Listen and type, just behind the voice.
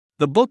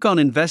The book on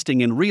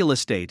investing in real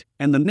estate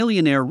and the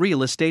millionaire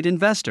real estate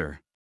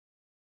investor.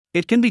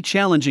 It can be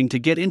challenging to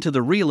get into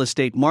the real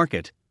estate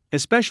market,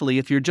 especially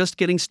if you're just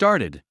getting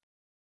started.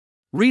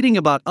 Reading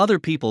about other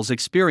people's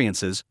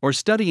experiences or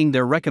studying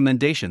their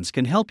recommendations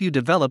can help you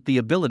develop the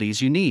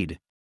abilities you need.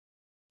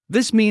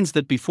 This means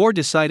that before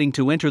deciding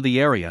to enter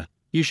the area,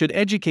 you should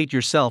educate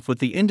yourself with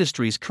the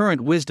industry's current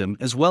wisdom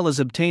as well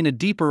as obtain a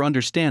deeper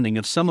understanding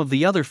of some of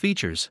the other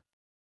features.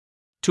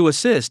 To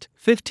assist,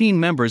 15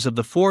 members of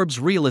the Forbes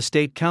Real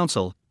Estate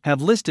Council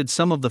have listed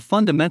some of the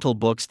fundamental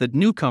books that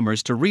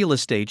newcomers to real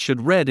estate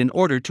should read in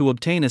order to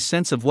obtain a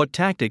sense of what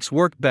tactics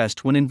work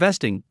best when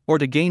investing or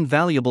to gain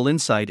valuable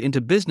insight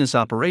into business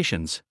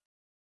operations.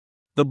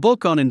 The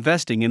book on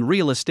investing in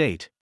real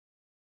estate.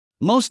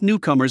 Most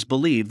newcomers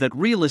believe that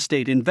real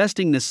estate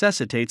investing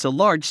necessitates a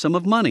large sum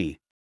of money.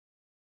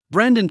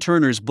 Brandon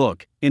Turner's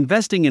book,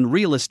 Investing in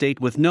Real Estate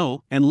with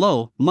No and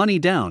Low Money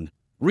Down,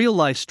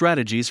 Real-Life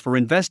Strategies for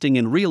Investing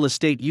in Real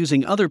Estate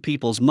Using Other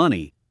People's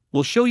Money,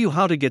 will show you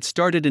how to get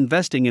started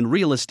investing in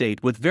real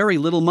estate with very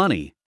little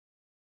money.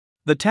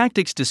 The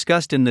tactics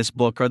discussed in this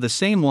book are the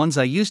same ones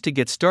I used to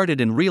get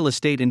started in real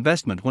estate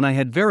investment when I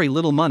had very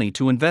little money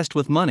to invest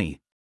with money.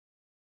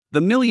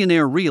 The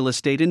Millionaire Real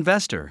Estate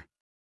Investor.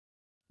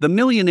 The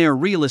Millionaire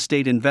Real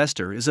Estate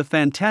Investor is a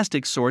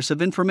fantastic source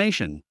of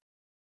information.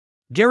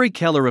 Gary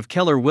Keller of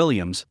Keller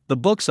Williams, the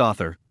book's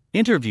author,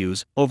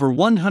 interviews over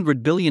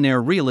 100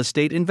 billionaire real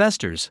estate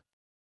investors.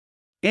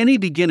 Any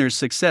beginner's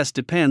success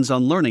depends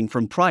on learning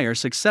from prior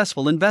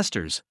successful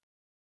investors.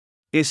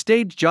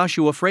 Estate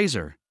Joshua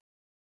Fraser.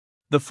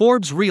 The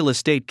Forbes Real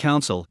Estate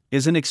Council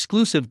is an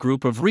exclusive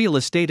group of real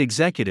estate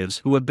executives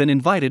who have been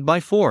invited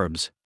by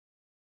Forbes.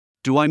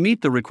 Do I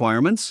meet the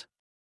requirements?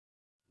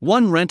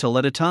 One rental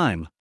at a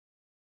time.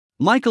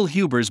 Michael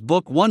Huber's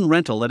book One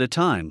Rental at a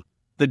Time,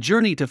 The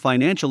Journey to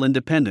Financial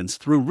Independence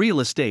Through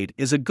Real Estate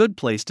is a good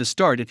place to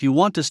start if you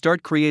want to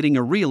start creating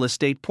a real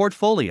estate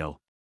portfolio.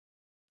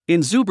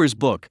 In Zuber's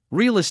book,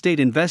 Real Estate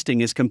Investing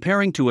is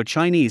comparing to a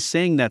Chinese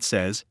saying that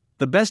says,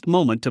 the best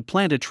moment to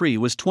plant a tree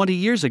was 20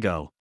 years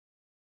ago.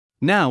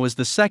 Now is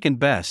the second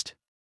best.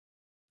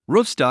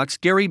 Roofstock's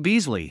Gary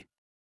Beasley.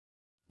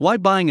 Why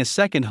buying a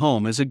second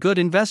home is a good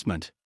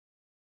investment.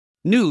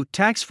 New,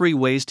 tax-free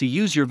ways to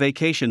use your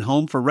vacation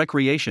home for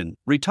recreation,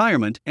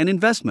 retirement, and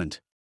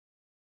investment.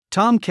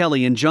 Tom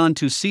Kelly and John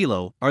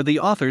Tusillo are the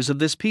authors of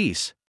this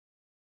piece.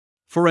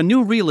 For a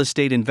new real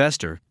estate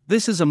investor,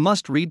 this is a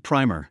must-read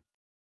primer.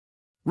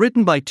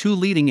 Written by two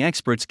leading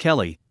experts,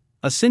 Kelly,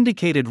 a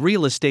syndicated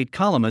real estate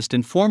columnist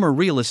and former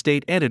real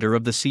estate editor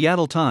of the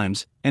Seattle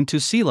Times, and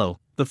Tusillo,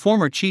 the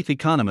former chief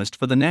economist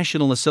for the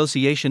National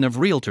Association of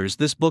Realtors.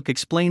 This book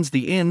explains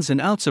the ins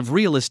and outs of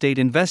real estate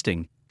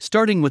investing,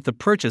 starting with the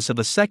purchase of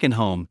a second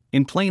home,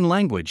 in plain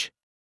language.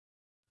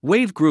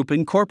 Wave Group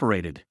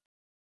Incorporated.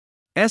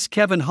 S.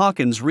 Kevin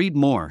Hawkins. Read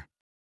more.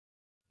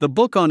 The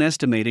book on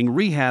estimating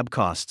rehab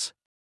costs.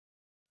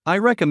 I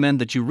recommend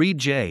that you read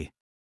J.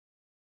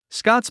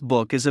 Scott's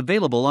book is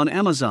available on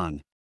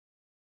Amazon.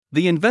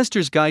 The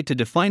Investor's Guide to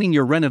Defining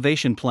Your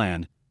Renovation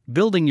Plan,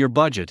 Building Your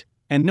Budget,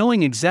 and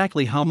Knowing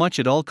Exactly How Much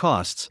It All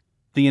Costs.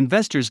 The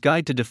Investor's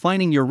Guide to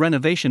Defining Your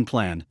Renovation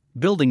Plan,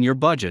 Building Your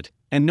Budget,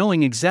 and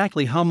Knowing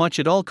Exactly How Much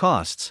It All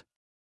Costs.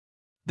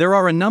 There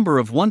are a number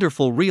of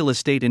wonderful real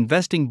estate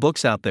investing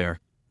books out there,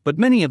 but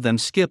many of them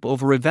skip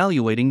over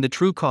evaluating the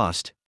true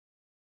cost.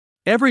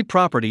 Every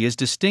property is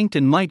distinct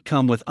and might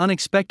come with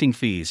unexpected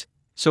fees,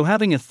 so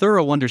having a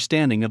thorough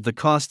understanding of the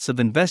costs of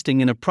investing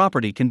in a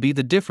property can be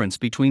the difference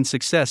between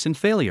success and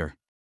failure.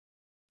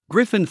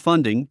 Griffin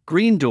Funding,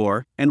 Green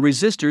Door, and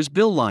Resistors.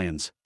 Bill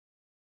Lyons.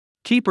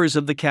 Keepers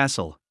of the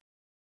Castle.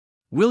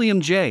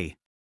 William J.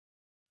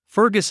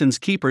 Ferguson's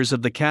Keepers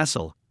of the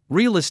Castle,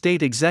 Real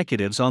Estate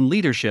Executives on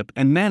Leadership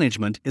and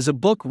Management is a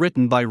book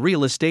written by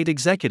real estate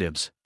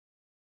executives.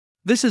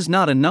 This is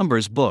not a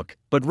numbers book,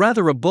 but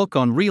rather a book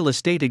on real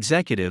estate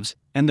executives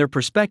and their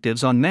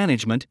perspectives on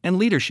management and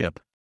leadership.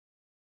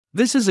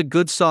 This is a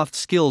good soft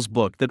skills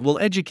book that will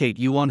educate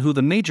you on who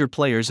the major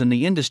players in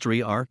the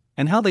industry are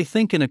and how they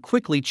think in a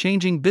quickly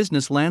changing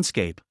business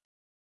landscape.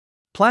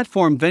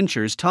 Platform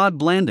Ventures. Todd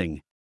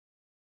Blanding.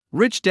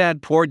 Rich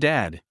Dad Poor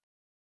Dad.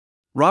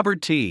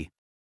 Robert T.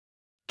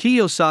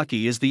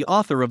 Kiyosaki is the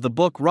author of the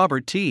book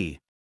Robert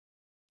T.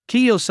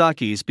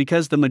 Kiyosaki's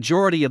because the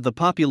majority of the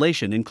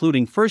population,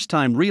 including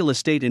first-time real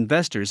estate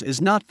investors,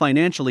 is not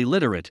financially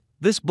literate.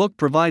 This book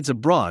provides a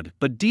broad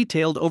but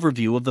detailed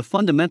overview of the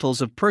fundamentals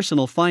of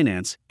personal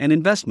finance and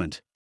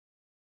investment.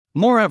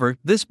 Moreover,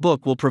 this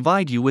book will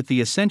provide you with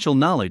the essential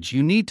knowledge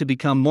you need to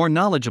become more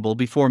knowledgeable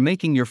before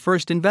making your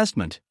first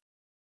investment.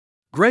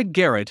 Greg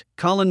Garrett,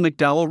 Colin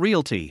McDowell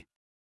Realty.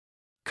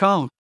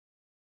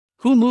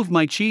 Who Moved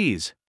My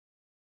Cheese?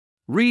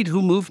 Read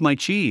Who Moved My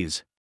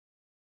Cheese.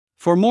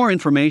 For more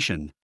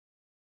information.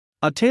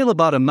 A Tale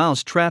About a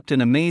Mouse Trapped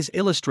in a Maze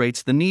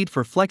illustrates the need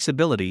for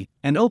flexibility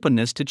and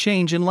openness to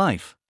change in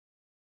life.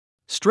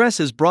 Stress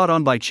is brought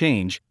on by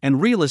change,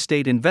 and real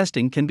estate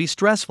investing can be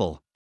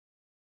stressful.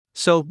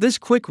 So, this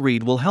quick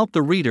read will help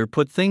the reader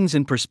put things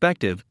in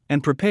perspective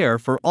and prepare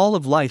for all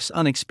of life's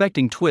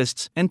unexpected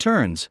twists and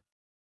turns.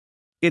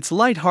 It's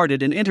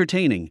light-hearted and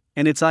entertaining,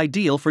 and it's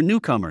ideal for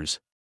newcomers.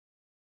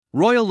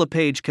 Royal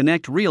LePage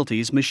Connect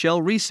Realty's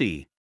Michelle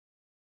Reese.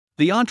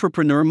 The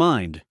Entrepreneur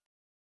Mind.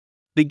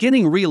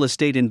 Beginning real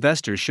estate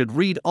investors should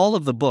read all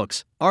of the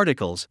books,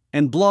 articles,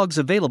 and blogs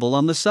available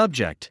on the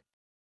subject.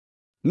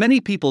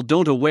 Many people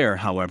don't aware,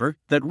 however,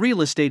 that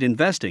real estate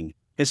investing,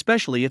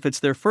 especially if it's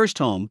their first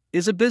home,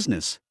 is a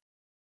business.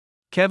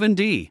 Kevin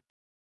D.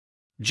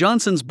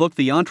 Johnson's book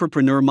The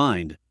Entrepreneur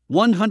Mind,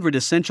 100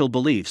 Essential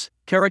Beliefs,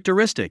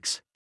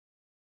 Characteristics,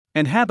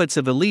 and Habits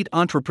of Elite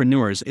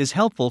Entrepreneurs is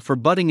helpful for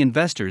budding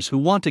investors who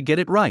want to get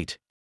it right.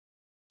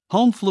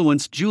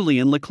 Homefluence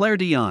Julian Leclerc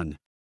Dion.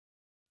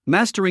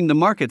 Mastering the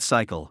Market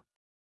Cycle.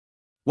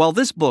 While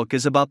this book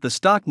is about the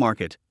stock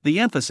market, the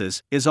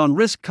emphasis is on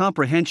risk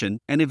comprehension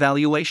and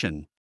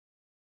evaluation.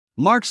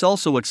 Marx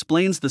also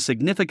explains the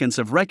significance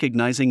of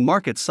recognizing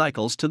market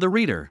cycles to the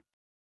reader.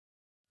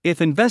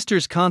 If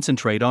investors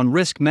concentrate on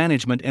risk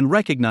management and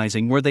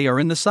recognizing where they are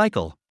in the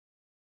cycle,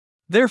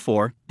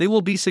 therefore, they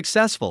will be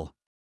successful.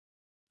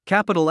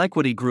 Capital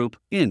Equity Group,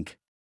 Inc.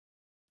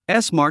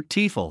 S. Mark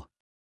Tiefel.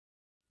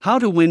 How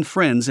to Win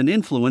Friends and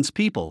Influence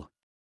People.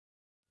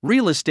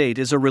 Real estate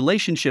is a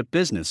relationship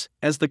business,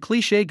 as the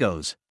cliché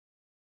goes.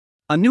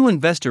 A new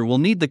investor will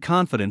need the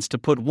confidence to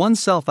put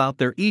oneself out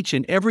there each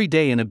and every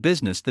day in a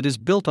business that is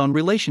built on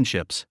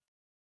relationships.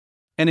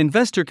 An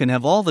investor can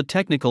have all the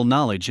technical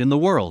knowledge in the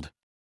world,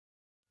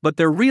 but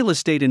their real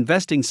estate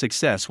investing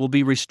success will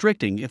be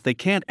restricting if they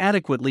can't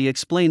adequately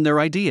explain their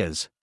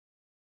ideas.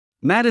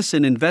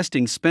 Madison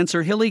Investing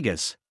Spencer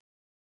Hillegas.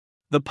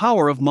 The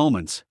Power of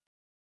Moments.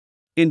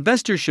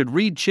 Investors should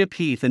read Chip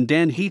Heath and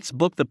Dan Heath's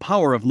book The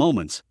Power of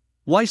Moments,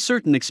 Why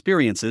Certain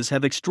Experiences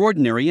Have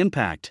Extraordinary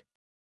Impact,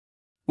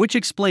 which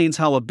explains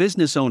how a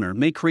business owner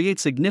may create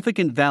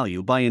significant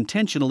value by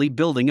intentionally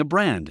building a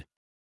brand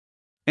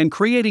and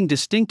creating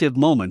distinctive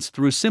moments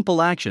through simple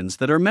actions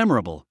that are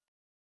memorable.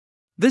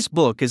 This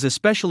book is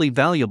especially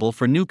valuable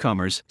for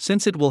newcomers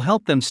since it will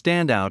help them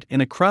stand out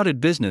in a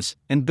crowded business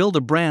and build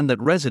a brand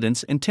that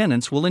residents and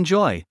tenants will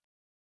enjoy.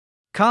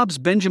 Cobb's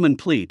Benjamin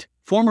Pleat,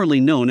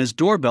 formerly known as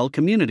Doorbell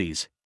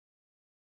Communities.